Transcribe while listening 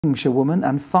Woman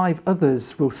and 5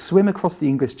 others will swim across the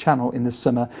English Channel in the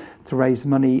summer to raise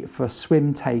money for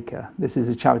SwimTayka. This is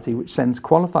a charity which sends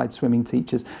qualified swimming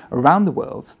teachers around the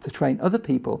world to train other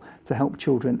people to help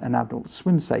children and adults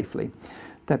swim safely.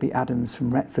 Debbie Adams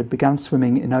from Retford began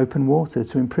swimming in open water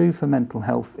to improve her mental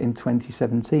health in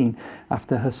 2017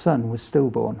 after her son was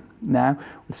stillborn. Now,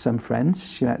 with some friends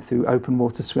she met through open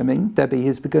water swimming, Debbie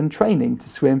has begun training to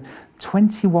swim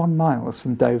 21 miles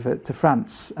from Dover to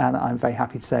France. And I'm very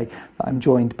happy to say that I'm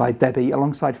joined by Debbie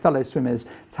alongside fellow swimmers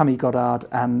Tammy Goddard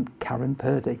and Karen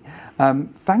Purdy.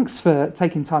 Thanks for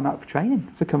taking time out for training,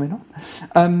 for coming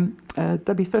on.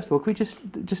 Debbie, first of all, could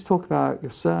we just talk about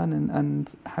your son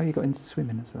and how you got into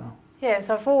swimming as well? Yeah,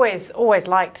 so I've always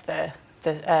liked the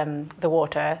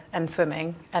water and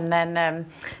swimming, and then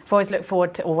I've always looked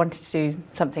forward to or wanted to do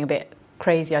something a bit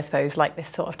crazy, I suppose, like this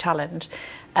sort of challenge.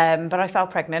 But I fell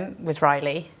pregnant with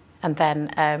Riley, and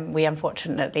then we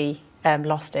unfortunately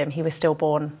lost him. He was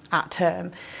stillborn at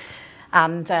term,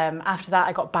 and after that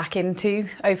I got back into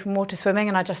open water swimming,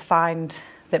 and I just find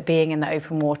that being in the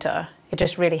open water, it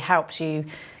just really helps you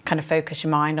kind of focus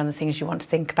your mind on the things you want to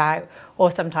think about, or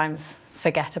sometimes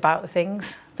forget about the things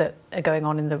that are going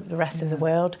on in the rest of the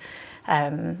world.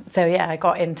 So yeah, I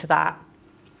got into that,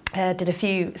 did a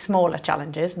few smaller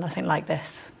challenges, nothing like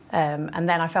this. And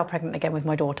then I fell pregnant again with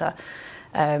my daughter,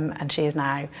 and she is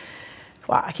now,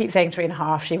 well, I keep saying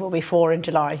 3.5, she will be 4 in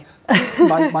July.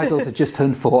 my daughter just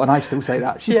turned 4 and I still say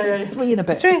that. She's 3 and a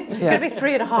bit. She's going to be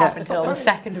 3.5 until the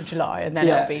 2nd of July, and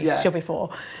then she'll be 4.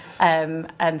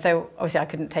 And so obviously I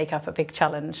couldn't take up a big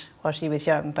challenge while she was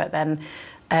young, but then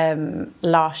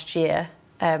last year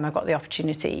I got the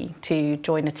opportunity to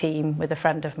join a team with a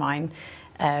friend of mine,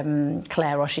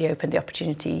 Claire, or she opened the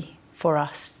opportunity for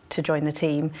us to join the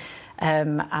team,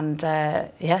 and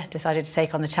decided to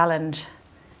take on the challenge.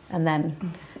 And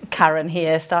then Karen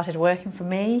here started working for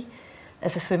me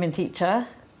as a swimming teacher,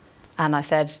 and I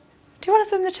said, do you want to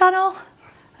swim the channel?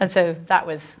 And so that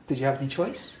was... Did you have any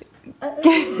choice?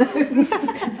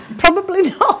 Probably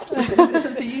not. Is it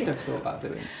something you'd have thought about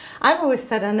doing? I've always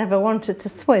said I never wanted to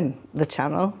swim the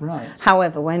channel. Right.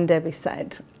 However, when Debbie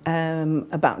said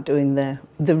about doing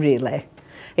the relay,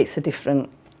 it's a different...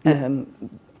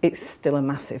 it's still a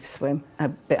massive swim, a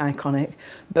bit iconic.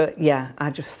 But yeah, I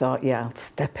just thought, yeah, I'll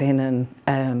step in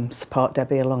and support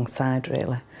Debbie alongside,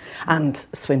 really. And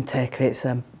SwimTayka, it's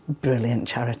a brilliant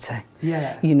charity.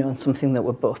 Yeah. You know, and something that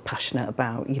we're both passionate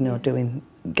about, you know,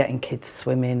 getting kids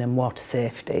swimming and water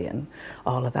safety and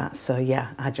all of that. So yeah,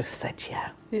 I just said yeah.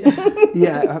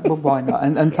 Yeah, well, why not?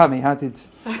 And Tammy, how did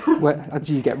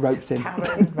you get roped in?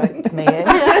 Karen roped me in.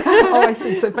 Oh, I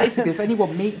see. So basically, if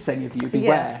anyone meets any of you,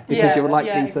 beware, because you're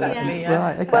likely to... Exactly,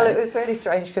 Right, okay. Well, it was really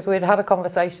strange because we'd had a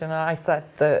conversation and I said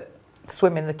that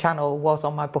swimming the channel was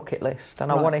on my bucket list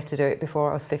and I wanted to do it before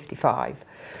I was 55.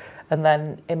 And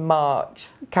then in March,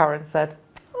 Karen said,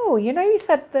 oh, you know, you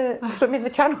said that swimming the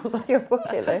channel's on your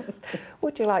bucket list.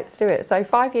 Would you like to do it? So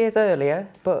 5 years earlier,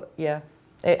 but yeah,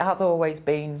 it has always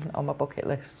been on my bucket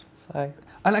list. So.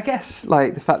 And I guess,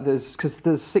 like, the fact because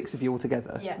there's 6 of you all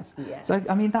together. Yes. Yeah. So,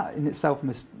 I mean, that in itself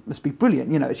must be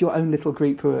brilliant. You know, it's your own little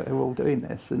group who are all doing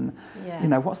this. And, you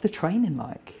know, what's the training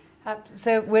like?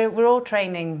 So we're all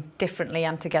training differently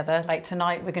and together. Like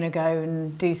tonight we're going to go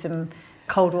and do some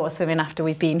cold water swimming after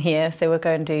we've been here. So we're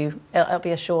going to it'll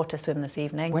be a shorter swim this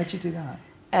evening. Where'd you do that?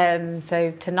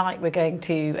 So tonight we're going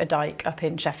to a dike up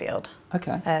in Sheffield.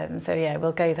 Okay. So yeah,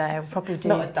 we'll go there. We'll probably do...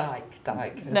 Not a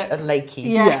dike, no. a lakey.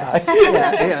 Yes.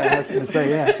 yeah, I was going to say,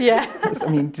 yeah. Yeah. I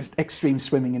mean, just extreme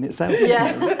swimming in itself.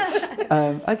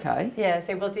 Yeah. Okay. Yeah,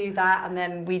 so we'll do that, and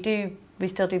then we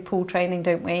still do pool training,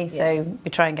 don't we? Yeah. So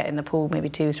we try and get in the pool maybe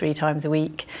 2-3 times a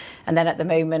week. And then at the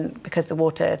moment, because the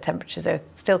water temperatures are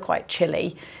still quite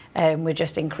chilly, we're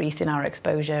just increasing our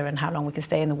exposure and how long we can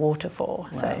stay in the water for.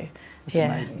 Wow. So That's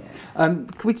amazing. Can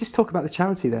we just talk about the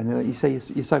charity then? You say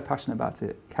you're so passionate about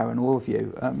it, Karen, all of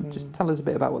you. Just tell us a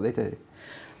bit about what they do.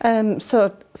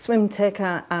 So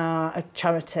SwimTayka are a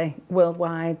charity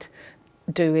worldwide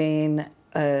doing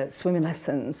swimming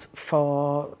lessons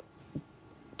for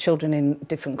children in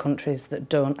different countries that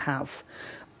don't have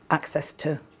access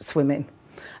to swimming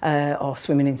or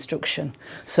swimming instruction.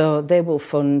 So they will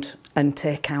fund and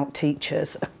take out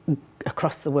teachers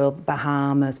across the world,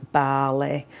 Bahamas,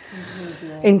 Bali,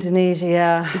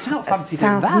 Indonesia, Did you not fancy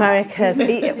South doing that?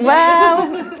 America. Well,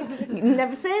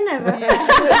 never say never.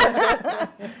 Yeah.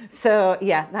 So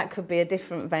yeah, that could be a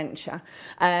different venture.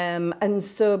 And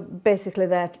so basically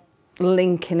they're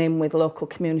linking in with local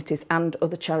communities and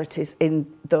other charities in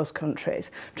those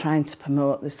countries, trying to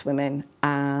promote the swimming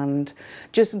and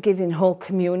just giving whole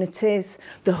communities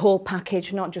the whole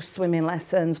package, not just swimming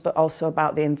lessons, but also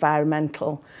about the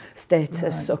environmental status,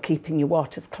 Right. so keeping your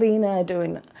waters cleaner,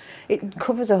 it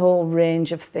covers a whole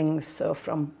range of things, so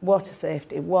from water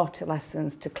safety, water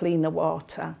lessons to cleaner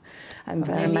water, Do you leave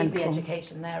the environmental.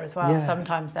 education there as well? Yeah.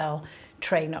 Sometimes they'll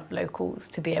train up locals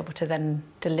to be able to then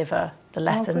deliver the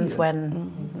lessons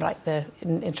when like the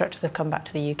instructors have come back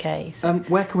to the UK. So.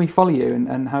 Where can we follow you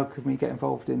and how can we get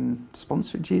involved in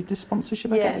sponsorship? Do you do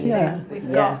sponsorship, I guess? We've Yeah.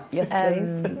 got Yes,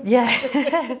 please.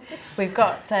 yeah, we've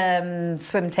got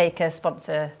SwimTayka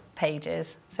sponsor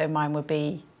pages. So mine would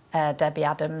be Debbie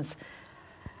Adams.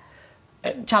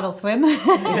 Channel Swim.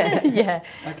 Yeah.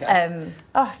 Okay.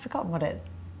 I've forgotten what it.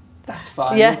 That's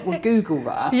fine. Yeah. We'll Google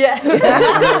that. Yeah. Debbie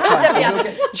We'll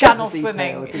Adams. get Channel details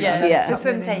Swimming. and Yeah. then Yeah. So it's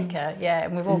happening SwimTayka. Yeah,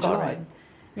 and we've all in got July. our own.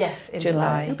 Yes, in July.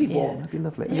 July. It'll be yeah. warm. It'll be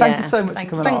lovely. Yeah. Thank you so much Thank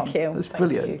for coming you. on. Thank you. That's Thank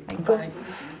brilliant. Thank you.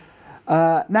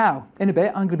 Now, in a bit,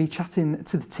 I'm going to be chatting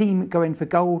to the team going for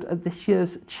gold at this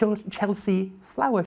year's Chelsea Flower